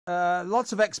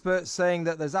Lots of experts saying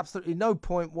that there's absolutely no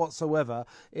point whatsoever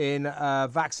in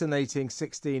vaccinating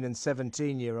 16 and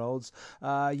 17-year-olds.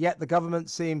 Yet the government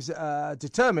seems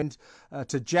determined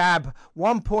to jab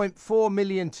 1.4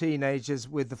 million teenagers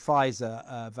with the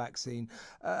Pfizer vaccine.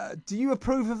 Do you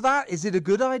approve of that? Is it a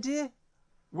good idea?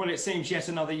 Well, it seems yet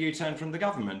another U-turn from the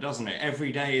government, doesn't it?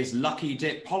 Every day is lucky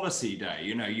dip policy day.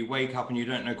 You know, you wake up and you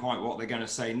don't know quite what they're going to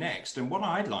say next. And what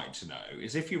I'd like to know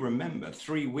is if you remember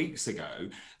 3 weeks ago,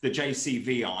 the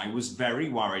JCVI was very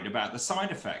worried about the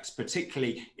side effects,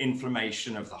 particularly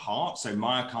inflammation of the heart, so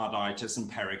myocarditis and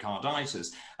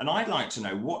pericarditis. And I'd like to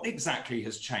know what exactly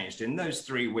has changed in those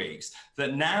 3 weeks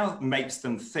that now makes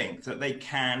them think that they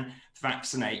can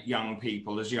vaccinate young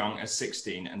people as young as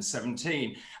 16 and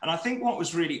 17. And I think what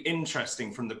was really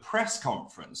interesting from the press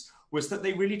conference was that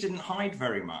they really didn't hide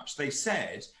very much. They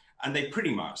said, and they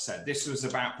pretty much said, this was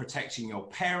about protecting your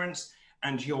parents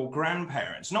and your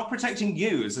grandparents, not protecting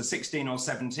you as a 16 or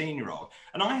 17-year-old.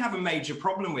 And I have a major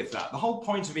problem with that. The whole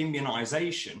point of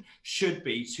immunization should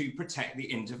be to protect the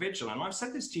individual. And I've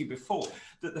said this to you before,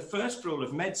 that the first rule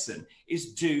of medicine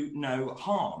is do no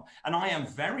harm. And I am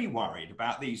very worried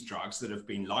about these drugs that have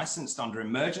been licensed under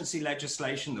emergency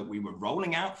legislation that we were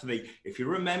rolling out for the, if you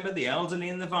remember, the elderly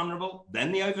and the vulnerable,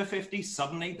 then the over 50s,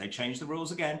 suddenly they changed the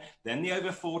rules again, then the over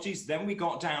 40s, then we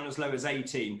got down as low as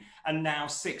 18, and now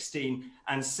 16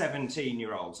 and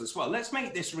 17-year-olds as well. Let's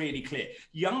make this really clear.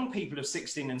 Young people of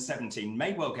 16 and 17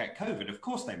 may well get COVID, of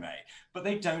course they may, but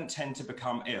they don't tend to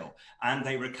become ill and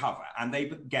they recover and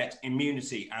they get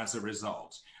immunity as a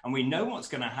result. And we know what's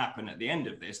going to happen at the end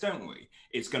of this, don't we?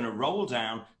 It's going to roll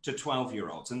down to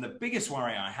 12-year-olds. And the biggest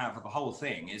worry I have of the whole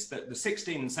thing is that the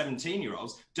 16 and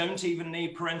 17-year-olds don't even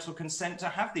need parental consent to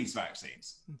have these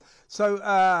vaccines. So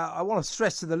I want to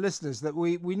stress to the listeners that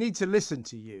we need to listen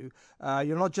to you.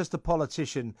 You're not just a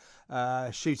politician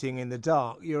shooting in the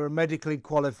dark. You're a medically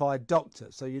qualified doctor,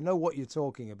 so you know what you're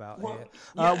talking about here.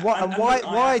 Yeah,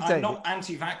 Why, David? I'm not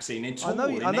anti-vaccine at all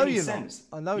in I know any you're sense.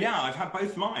 not. I know. Yeah, I've had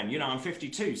both mine. You know, I'm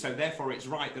 52, so therefore it's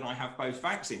right that I have both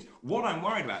vaccines. What I'm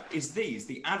worried about is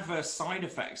the adverse side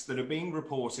effects that are being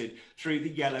reported through the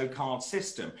yellow card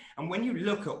system. And when you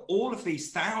look at all of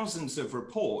these thousands of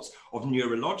reports of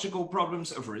neurological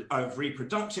problems, of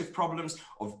reproductive problems,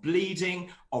 of bleeding,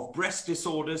 of breast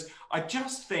disorders, I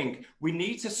just think we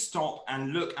need to stop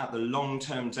and look at the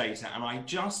long-term data. And I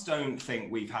just don't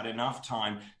think we've had enough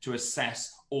time to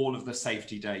assess all of the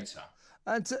safety data.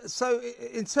 And so,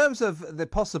 in terms of the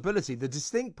possibility, the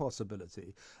distinct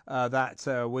possibility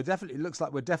that we're definitely looks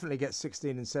like we'll definitely get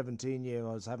 16 and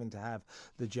 17-year-olds having to have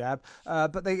the jab,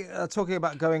 but they are talking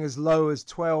about going as low as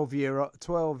 12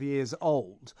 years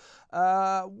old.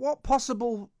 What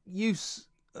possible use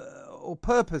or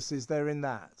purpose is there in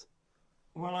that?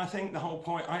 Well, I think the whole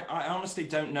point, I honestly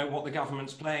don't know what the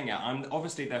government's playing at.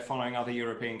 Obviously, they're following other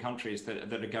European countries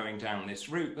that are going down this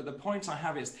route. But the point I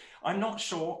have is, I'm not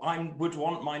sure I would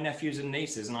want my nephews and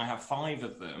nieces, and I have 5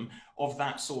 of them, of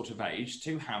that sort of age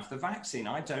to have the vaccine.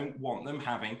 I don't want them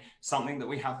having something that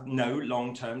we have no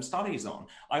long-term studies on.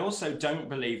 I also don't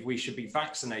believe we should be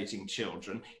vaccinating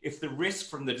children if the risk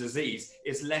from the disease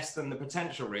is less than the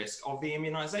potential risk of the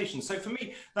immunization. So for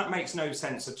me, that makes no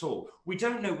sense at all. We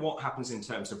don't know what happens in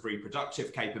terms of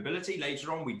reproductive capability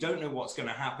later on. We don't know what's going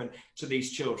to happen to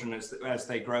these children as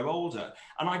they grow older.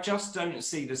 And I just don't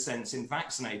see the sense in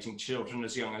vaccinating children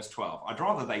as young as 12. I'd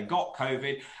rather they got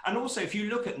COVID. And also, if you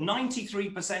look at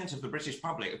 93% of the British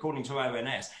public, according to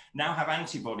ONS, now have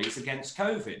antibodies against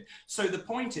COVID. So the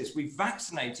point is, we've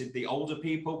vaccinated the older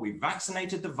people, we've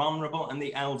vaccinated the vulnerable and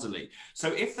the elderly.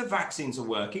 So if the vaccines are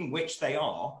working, which they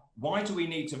are, why do we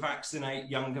need to vaccinate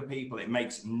younger people? It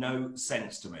makes no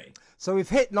sense to me. So we've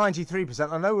hit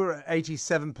 93%. I know we were at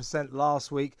 87%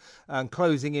 last week and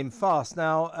closing in fast.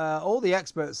 Now, all the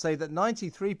experts say that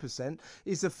 93%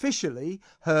 is officially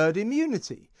herd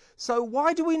immunity. So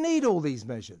why do we need all these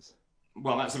measures?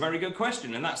 Well, that's a very good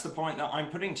question, and that's the point that I'm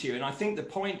putting to you. And I think the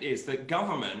point is that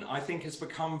government, I think, has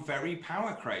become very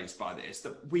power crazed by this,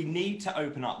 that we need to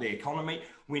open up the economy.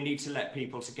 We need to let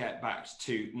people to get back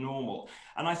to normal.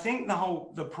 And I think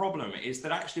the problem is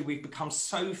that actually we've become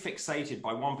so fixated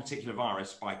by one particular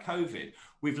virus, by COVID,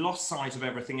 we've lost sight of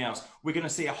everything else. We're going to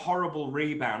see a horrible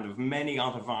rebound of many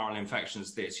other viral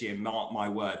infections this year, mark my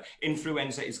word.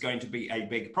 Influenza is going to be a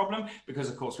big problem because,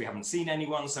 of course, we haven't seen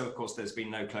anyone. So, of course, there's been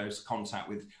no close contact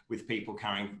with people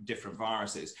carrying different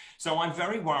viruses. So I'm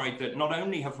very worried that not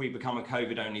only have we become a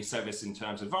COVID-only service in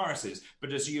terms of viruses,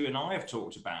 but as you and I have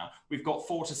talked about, we've got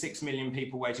 4 to 6 million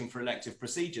people waiting for elective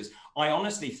procedures. I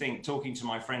honestly think, talking to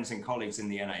my friends and colleagues in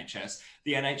the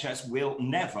NHS will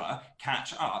never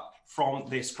catch up from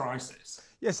this crisis.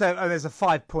 Yes, so there's a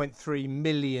 5.3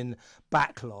 million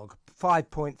backlog.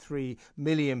 5.3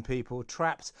 million people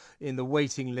trapped in the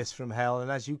waiting list from hell.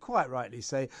 And as you quite rightly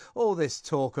say, all this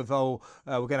talk of, we're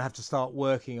going to have to start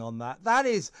working on that. That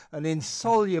is an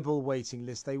insoluble waiting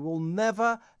list. They will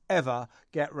never, ever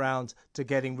get round to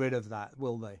getting rid of that,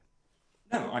 will they?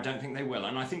 No, I don't think they will.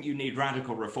 And I think you need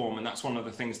radical reform. And that's one of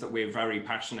the things that we're very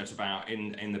passionate about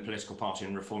in the political party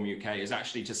in Reform UK, is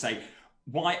actually to say,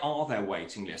 why are there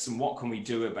waiting lists and what can we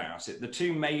do about it? The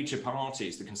two major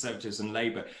parties, the Conservatives and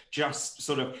Labour, just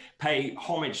sort of pay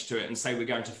homage to it and say we're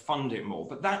going to fund it more.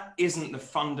 But that isn't the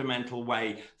fundamental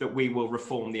way that we will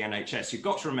reform the NHS. You've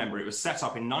got to remember it was set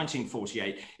up in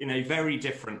 1948 in a very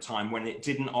different time when it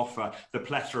didn't offer the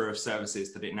plethora of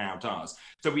services that it now does.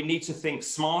 So we need to think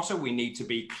smarter, we need to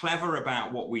be clever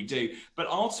about what we do. But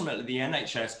ultimately the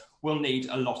NHS will need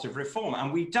a lot of reform.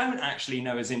 And we don't actually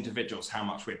know as individuals how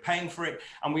much we're paying for it.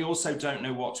 And we also don't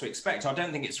know what to expect. I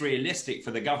don't think it's realistic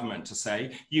for the government to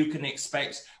say you can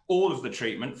expect all of the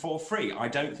treatment for free. I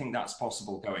don't think that's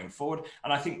possible going forward.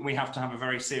 And I think we have to have a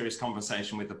very serious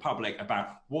conversation with the public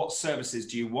about what services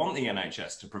do you want the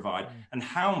NHS to provide and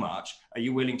how much are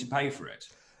you willing to pay for it?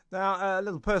 Now, a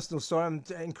little personal story. I'm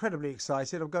incredibly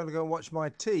excited. I'm going to go and watch my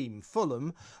team,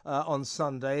 Fulham, on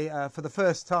Sunday for the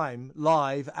first time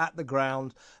live at the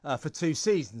ground for 2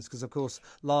 seasons, because, of course,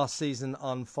 last season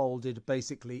unfolded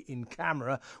basically in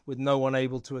camera with no one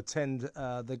able to attend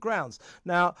the grounds.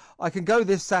 Now, I can go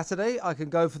this Saturday. I can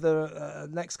go for the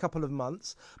next couple of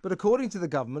months. But according to the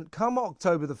government, come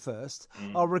October the 1st,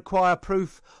 I'll require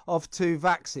proof of 2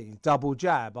 vaccines, double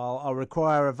jab. I'll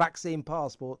require a vaccine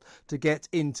passport to get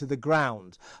into the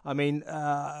ground. I mean,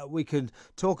 we can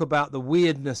talk about the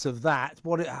weirdness of that.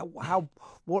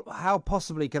 How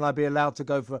possibly can I be allowed to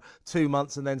go for 2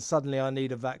 months and then suddenly I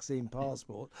need a vaccine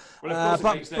passport? Well, of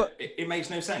course, it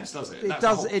makes no sense, does it?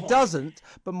 It doesn't.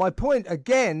 But my point,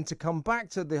 again, to come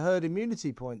back to the herd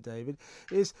immunity point, David,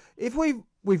 is if we've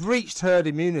reached herd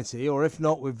immunity, or if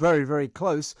not, we're very, very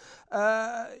close.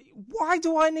 Why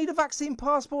do I need a vaccine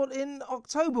passport in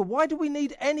October? Why do we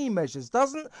need any measures?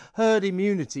 Doesn't herd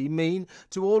immunity mean,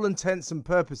 to all intents and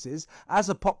purposes, as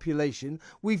a population,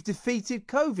 we've defeated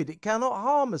COVID? It cannot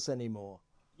harm us anymore.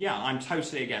 Yeah, I'm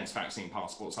totally against vaccine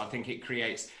passports. I think it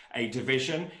creates a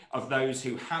division of those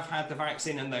who have had the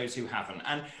vaccine and those who haven't.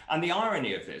 And the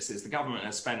irony of this is the government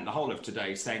has spent the whole of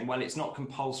today saying, well, it's not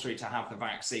compulsory to have the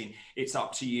vaccine. It's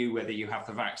up to you whether you have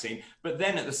the vaccine. But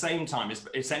then at the same time, it's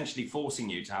essentially forcing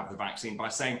you to have the vaccine by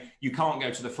saying you can't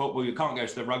go to the football, you can't go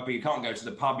to the rugby, you can't go to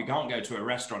the pub, you can't go to a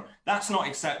restaurant. That's not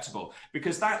acceptable,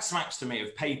 because that smacks to me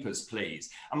of papers, please.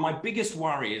 And my biggest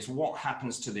worry is what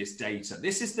happens to this data.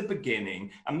 This is the beginning,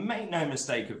 and make no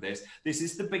mistake of this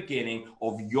is the beginning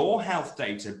of your health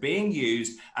data being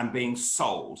used and being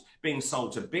sold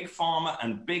to big pharma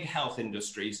and big health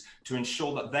industries to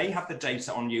ensure that they have the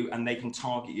data on you and they can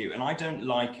target you. And I don't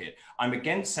like it. I'm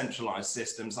against centralized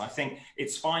systems. I think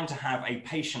it's fine to have a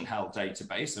patient-held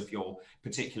database of your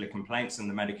particular complaints and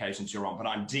the medications you're on, but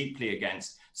I'm deeply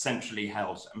against centrally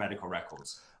held medical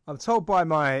records. I'm told by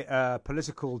my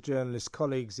political journalist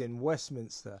colleagues in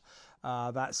Westminster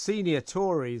that senior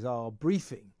Tories are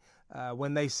briefing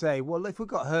when they say, well, if we've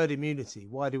got herd immunity,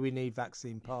 why do we need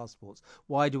vaccine passports?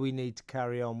 Why do we need to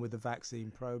carry on with the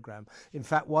vaccine programme? In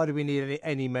fact, why do we need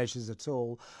any measures at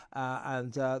all?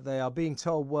 And they are being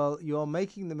told, well, you are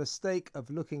making the mistake of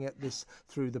looking at this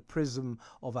through the prism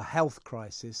of a health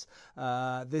crisis.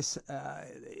 This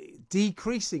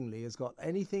decreasingly has got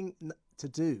anything to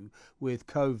do with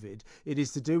COVID. It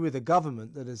is to do with a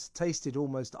government that has tasted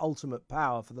almost ultimate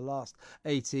power for the last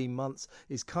 18 months,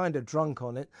 is kind of drunk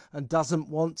on it and doesn't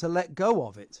want to let go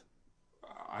of it.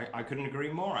 I couldn't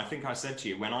agree more. I think I said to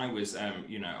you when I was,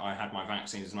 I had my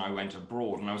vaccines and I went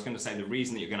abroad, and I was going to say the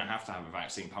reason that you're going to have a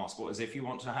vaccine passport is if you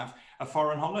want to have a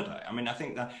foreign holiday. I mean, I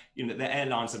think that, the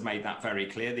airlines have made that very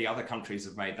clear. The other countries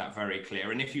have made that very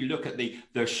clear. And if you look at the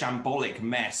shambolic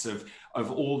mess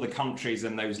of all the countries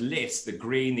and those lists, the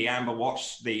green, the amber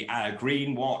watch, the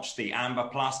green watch, the amber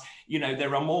plus,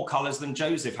 there are more colours than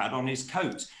Joseph had on his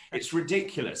coat. It's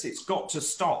ridiculous. It's got to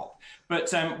stop. But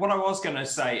what I was going to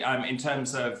say in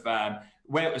terms of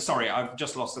sorry, I've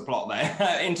just lost the plot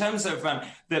there. In terms of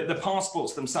the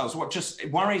passports themselves, what just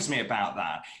worries me about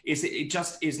that is it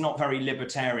just is not very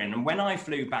libertarian. And when I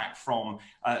flew back from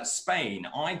Spain,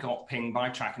 I got pinged by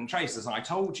track and trace, as I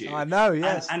told you. I know,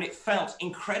 yes. And it felt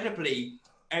incredibly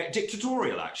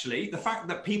dictatorial, actually. The fact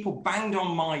that people banged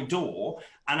on my door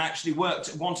and actually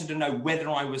wanted to know whether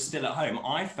I was still at home,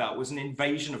 I felt was an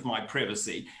invasion of my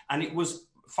privacy. And it was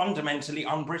fundamentally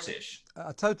un-British.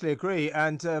 I totally agree.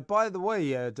 And by the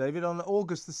way, David, on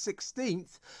August the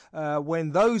 16th,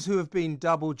 when those who have been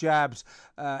double jabbed,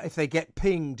 if they get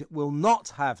pinged, will not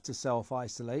have to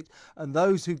self-isolate, and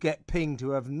those who get pinged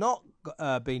who have not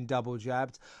been double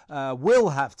jabbed will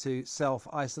have to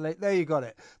self-isolate. There you got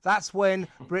it. That's when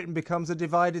Britain becomes a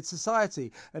divided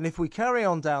society. And if we carry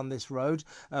on down this road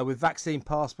with vaccine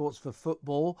passports for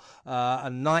football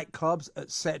and nightclubs,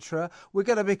 etc., we're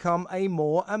going to become a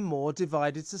more and more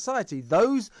divided society.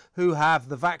 Those who have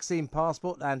the vaccine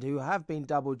passport and who have been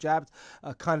double jabbed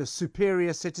are kind of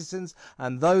superior citizens,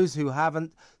 and those who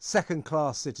haven't,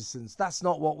 second-class citizens. That's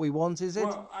not what we want, is it?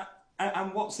 Well,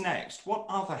 and what's next? What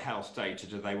other health data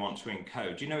do they want to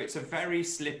encode? You know, it's a very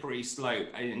slippery slope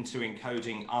into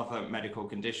encoding other medical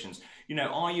conditions. You know,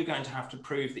 are you going to have to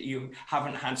prove that you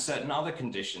haven't had certain other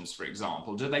conditions, for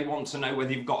example? Do they want to know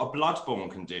whether you've got a blood-borne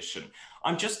condition?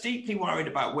 I'm just deeply worried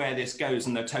about where this goes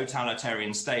in the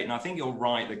totalitarian state. And I think you're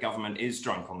right, the government is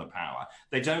drunk on the power.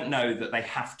 They don't know that they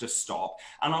have to stop.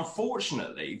 And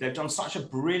unfortunately, they've done such a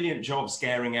brilliant job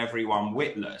scaring everyone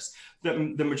witless that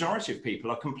the majority of people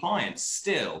are compliant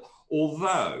still.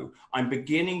 Although I'm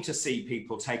beginning to see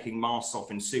people taking masks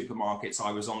off in supermarkets.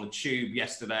 I was on the tube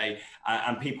yesterday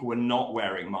and people were not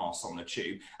wearing masks on the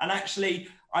tube. And actually,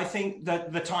 I think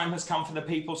that the time has come for the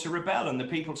people to rebel and the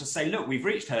people to say, look, we've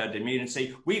reached herd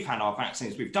immunity. We've had our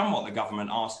vaccines. We've done what the government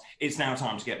asked. It's now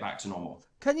time to get back to normal.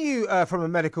 Can you, from a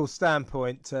medical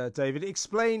standpoint, David,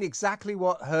 explain exactly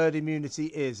what herd immunity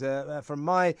is? From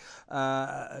my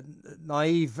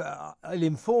naive,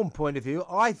 ill-informed point of view,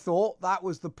 I thought that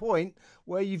was the point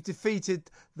where you've defeated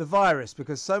the virus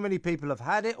because so many people have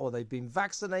had it or they've been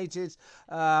vaccinated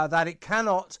that it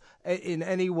cannot in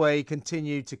any way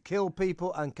continue to kill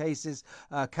people and cases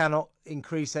cannot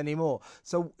increase anymore.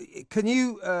 So can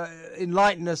you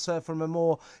enlighten us from a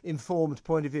more informed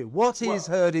point of view? What is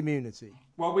herd immunity?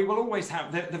 Well, we will always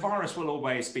have, the virus will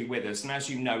always be with us. And as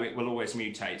you know, it will always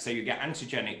mutate. So you get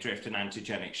antigenic drift and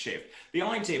antigenic shift. The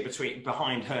idea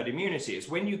behind herd immunity is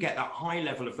when you get that high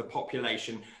level of the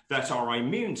population that are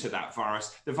immune to that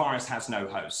virus, the virus has no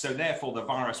host. So therefore, the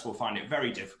virus will find it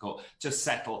very difficult to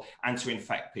settle and to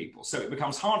infect people. So it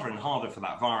becomes harder and harder for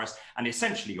that virus. And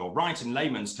essentially, you're right in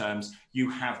layman's terms, you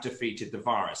have defeated the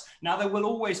virus. Now, there will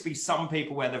always be some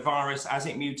people where the virus, as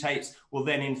it mutates, will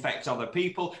then infect other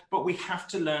people, but we have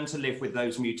to learn to live with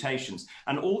those mutations.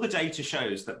 And all the data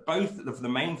shows that both of the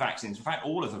main vaccines, in fact,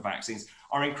 all of the vaccines,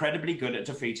 are incredibly good at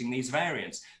defeating these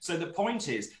variants. So the point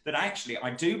is that actually, I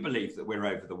do believe that we're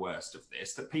over the worst of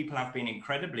this, that people have been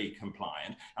incredibly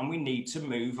compliant and we need to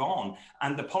move on.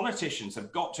 And the politicians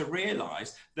have got to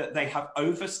realize that they have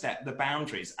overstepped the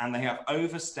boundaries and they have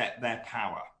overstepped their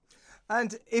power.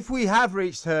 And if we have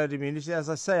reached herd immunity, as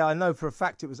I say, I know for a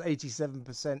fact it was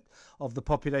 87% of the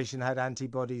population had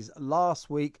antibodies last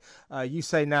week. You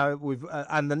say now we've,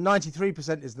 and the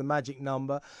 93% is the magic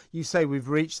number. You say we've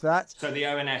reached that. So the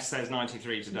ONS says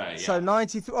 93 today. Yeah. So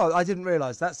 93. Oh, I didn't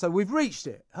realise that. So we've reached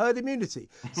it, herd immunity.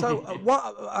 So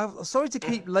sorry to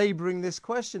keep labouring this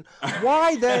question.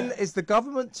 Why then is the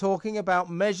government talking about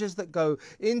measures that go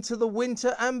into the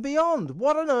winter and beyond?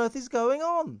 What on earth is going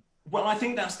on? Well, I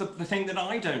think that's the thing that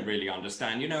I don't really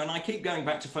understand, you know, and I keep going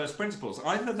back to first principles.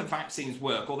 Either the vaccines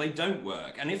work or they don't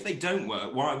work. And if they don't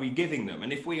work, why are we giving them?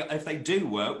 And if they do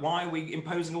work, why are we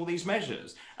imposing all these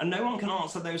measures? And no one can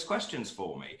answer those questions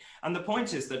for me. And the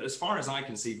point is that as far as I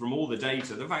can see from all the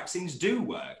data, the vaccines do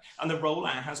work and the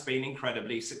rollout has been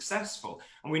incredibly successsul.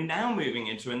 And we're now moving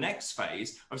into a next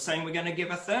phase of saying we're going to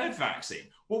give a third vaccine.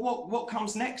 Well, what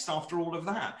comes next after all of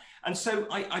that? And so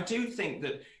I do think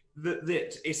that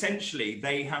essentially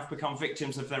they have become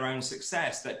victims of their own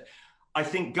success, that I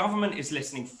think government is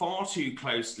listening far too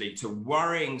closely to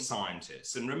worrying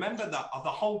scientists. And remember that the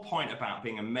whole point about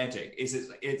being a medic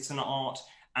is it's an art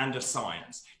and a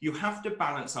science. You have to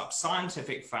balance up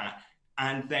scientific fact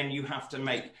and then you have to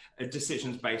make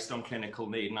decisions based on clinical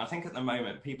need. And I think at the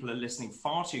moment, people are listening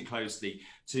far too closely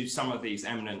to some of these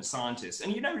eminent scientists.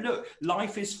 And, you know, look,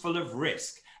 life is full of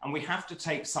risk. And we have to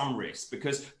take some risks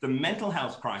because the mental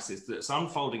health crisis that's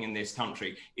unfolding in this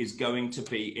country is going to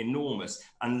be enormous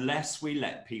unless we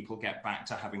let people get back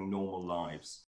to having normal lives.